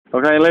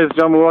Okay, ladies and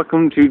gentlemen,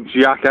 welcome to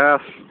Jackass,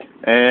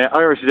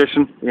 Irish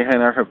edition.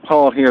 And our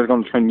Paul here is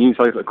going to try and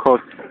unicycle across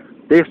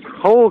this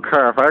whole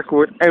car park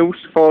without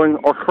falling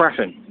or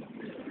crashing.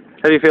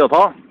 How do you feel,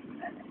 Paul?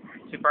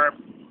 Superb.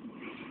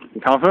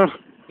 You confident?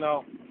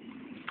 No.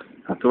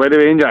 That's the way to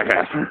be in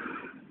Jackass.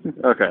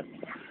 Okay.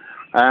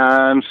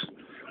 And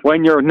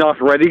when you're not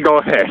ready, go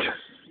ahead.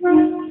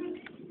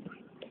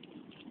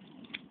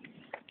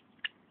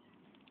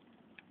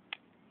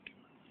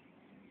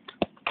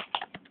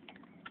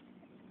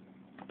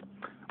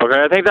 Okay,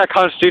 I think that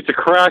constitutes a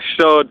crash,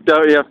 so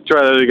you have to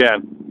try that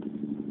again.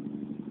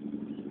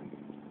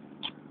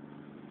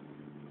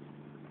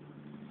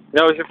 You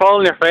know, if you fall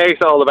on your face,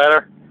 all the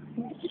better.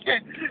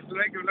 To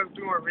make it look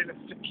more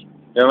realistic.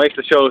 It makes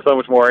the show so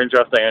much more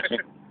interesting,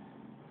 actually.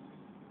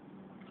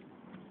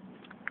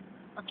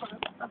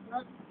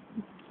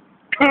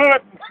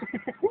 Cut!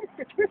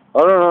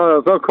 Oh,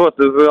 no, no cut.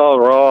 This is all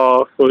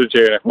raw footage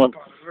here.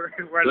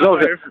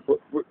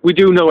 We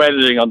do no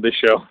editing on this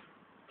show.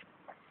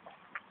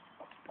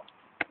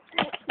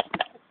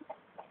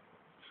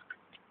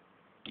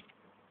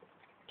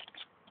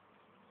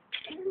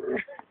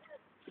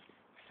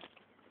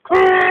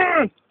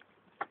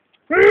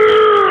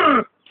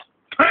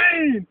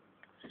 Pain!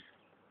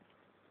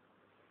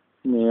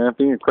 Yeah,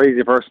 being a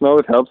crazy person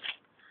always helps.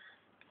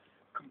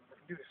 Come on,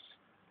 do this.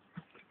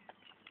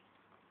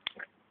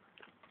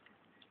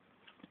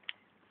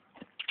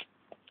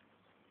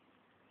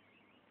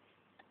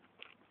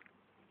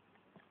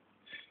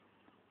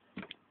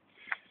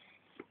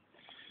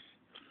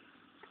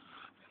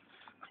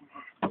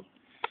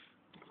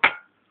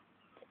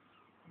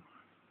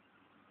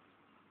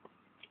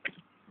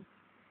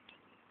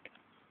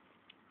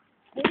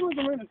 What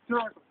was the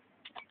circle?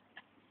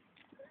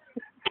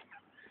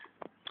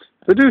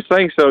 I do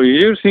think so. You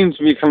do seem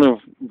to be kind of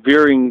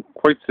veering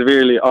quite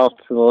severely off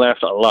to the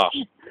left a lot.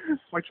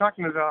 My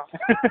tracking is off.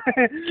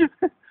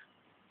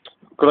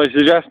 Could I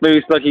suggest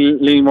maybe slightly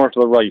leaning more to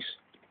the right?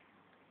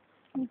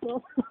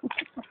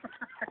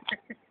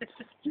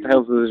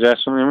 Helps the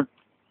suggestion, remember?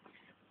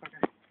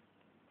 Okay.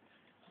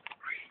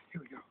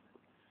 Here we go.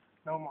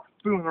 No more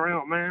fooling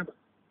around, man.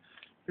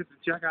 This is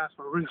Jackass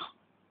for real.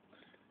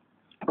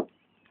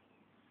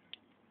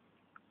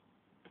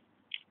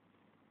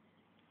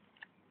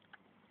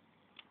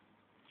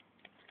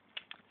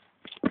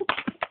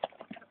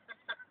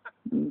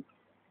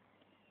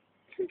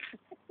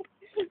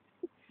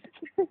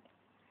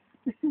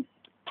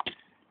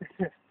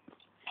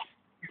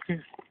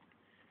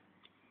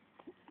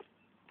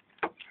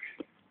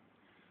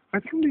 I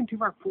think I'm being too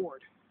far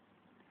forward.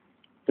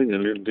 I think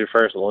you do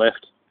first and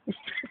left.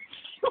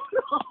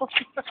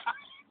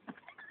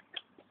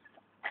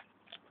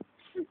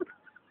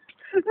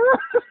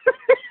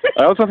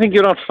 I also think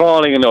you're not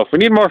falling enough. We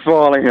need more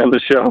falling on the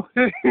show.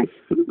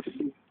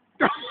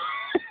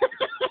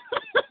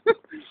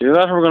 Either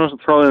that or we're going to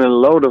throw in a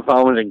load of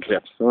vomiting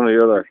clips, one or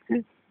the other.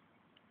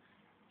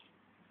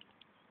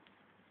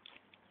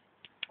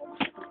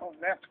 Oh,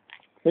 left.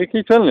 Hey,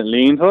 keep telling it,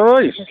 lean to the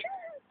right.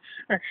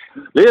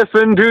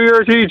 Listen to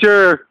your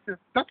teacher.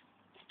 That's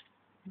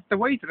the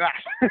way to that.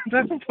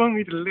 That's pulling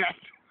me to the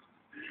left.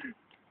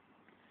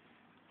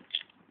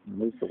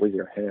 Move the way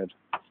your head.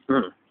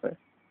 Okay.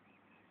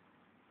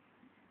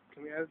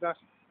 Can we edit that?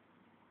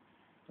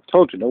 I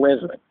told you, no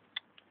editing.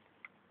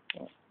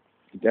 Oh,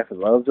 you deaf as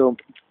well,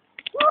 jump.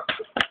 Oh,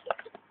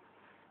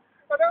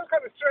 that was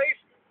kind of straight.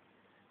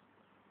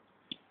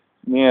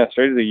 Yeah,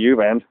 straight to the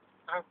U-bend.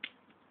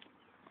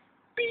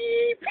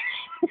 Beep.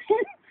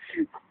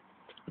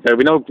 Okay,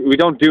 we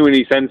don't do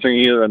any censoring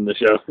either on the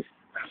show.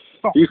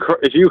 Oh.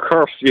 If you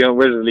curse, you know,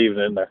 we're just leaving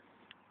it in there.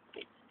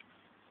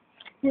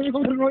 We're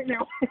going right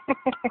now.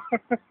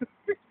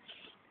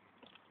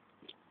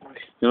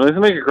 You know, this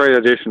will make a great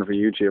addition for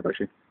YouTube,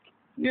 actually.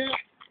 Yeah.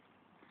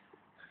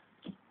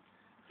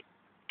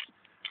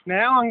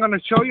 Now I'm going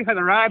to show you how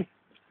to ride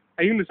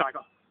a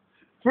unicycle.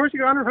 First you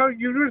go under a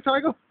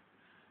unicycle,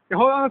 you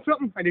hold on to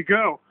something, and you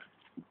go.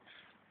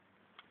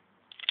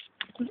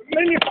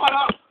 Then you fall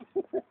off.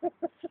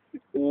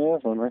 Yeah,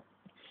 that's one, right?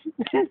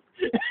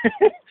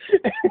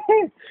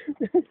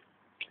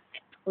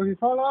 When you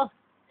fall off,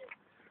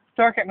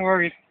 start getting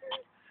worried.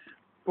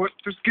 But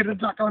just get it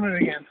back on it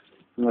again.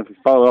 And if you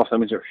fall off, that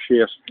means you're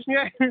shit.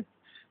 Yeah.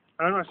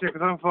 I'm not sure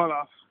because I don't fall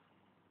off.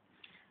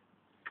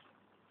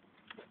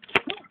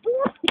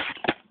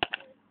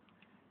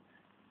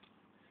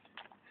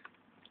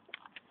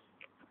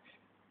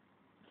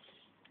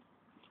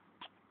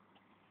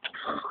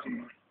 Oh, come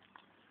on.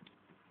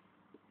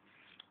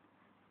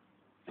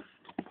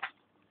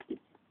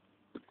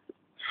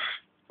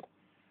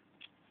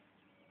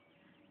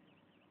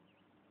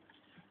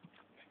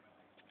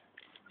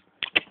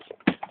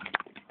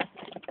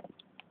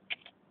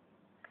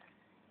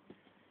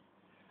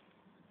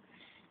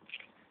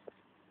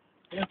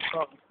 No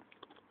problem.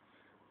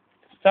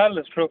 Saddle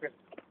is crooked.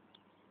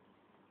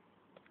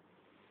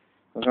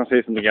 I was going to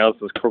say something else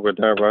that was crooked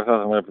there, but I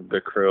thought it might be a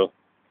bit cruel.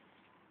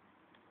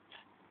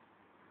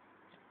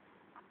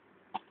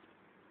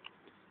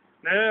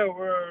 Now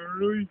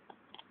we're right.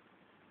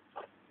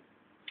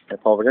 Okay,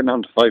 Paul, we're getting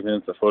down to 5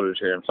 minutes of footage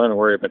here. I'm trying to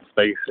worry about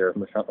space here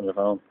on the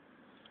phone.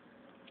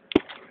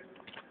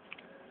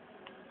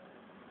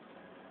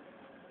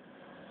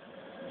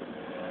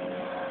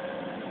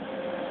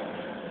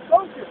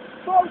 Focus!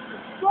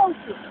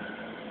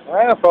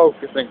 I am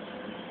focusing.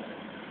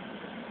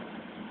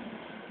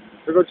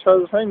 There's a good shot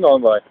of the thing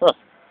going by. Huh.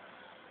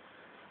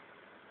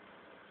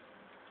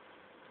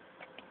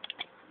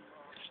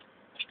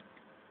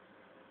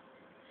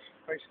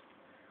 Right.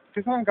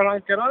 This one I'm going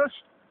to get on it,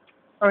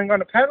 and I'm going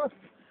to pedal,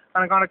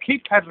 and I'm going to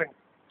keep pedaling.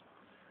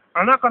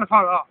 I'm not going to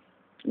fall off.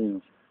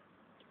 Mm.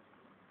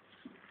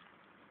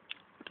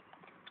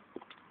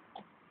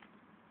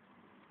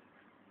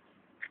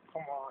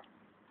 Come on.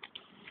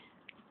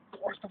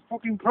 What's the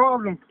fucking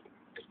problem?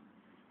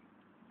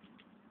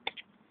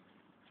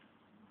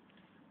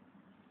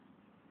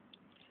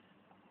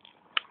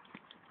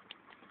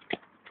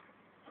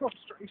 Go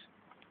straight.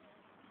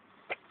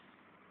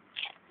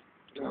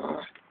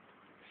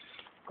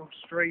 Go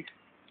straight.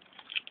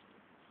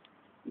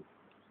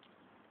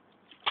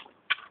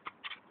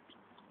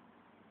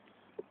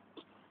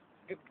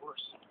 Get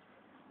worse.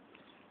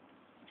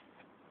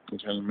 You're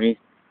telling me?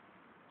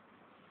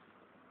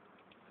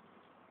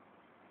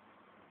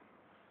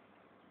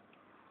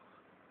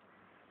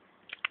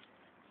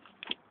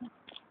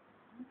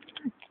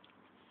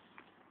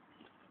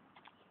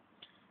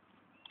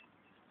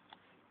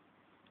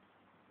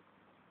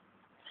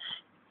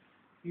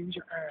 Use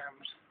your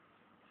arms.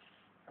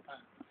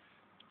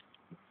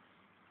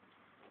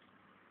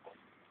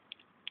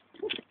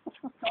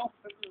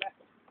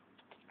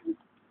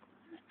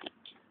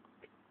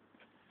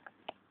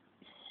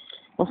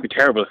 Must be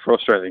terribly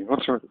frustrating.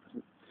 What's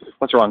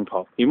wrong,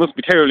 Paul? You must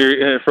be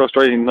terribly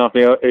frustrating not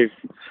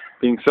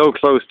being so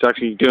close to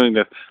actually doing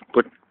this,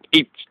 but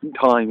each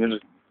time you're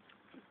just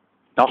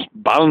not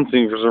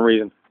balancing for some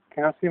reason.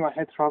 Can I see my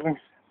head throbbing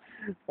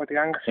with the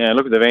anger? Yeah,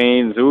 look at the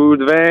veins. Ooh,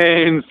 the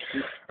veins!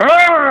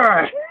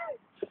 Ah!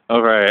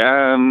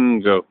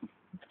 Okay, go.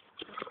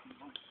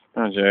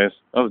 Oh, jeez.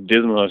 That was a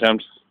dismal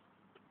attempt.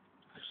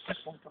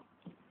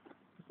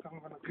 I'm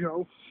gonna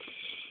go.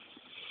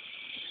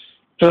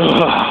 Go.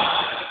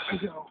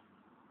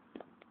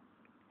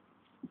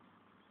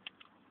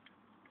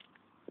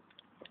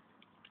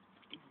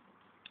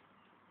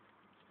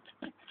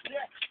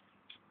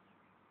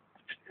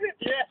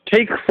 Yeah.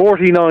 Take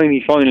 49,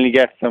 he finally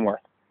gets somewhere.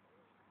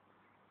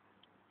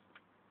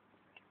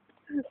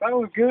 That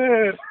was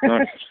good.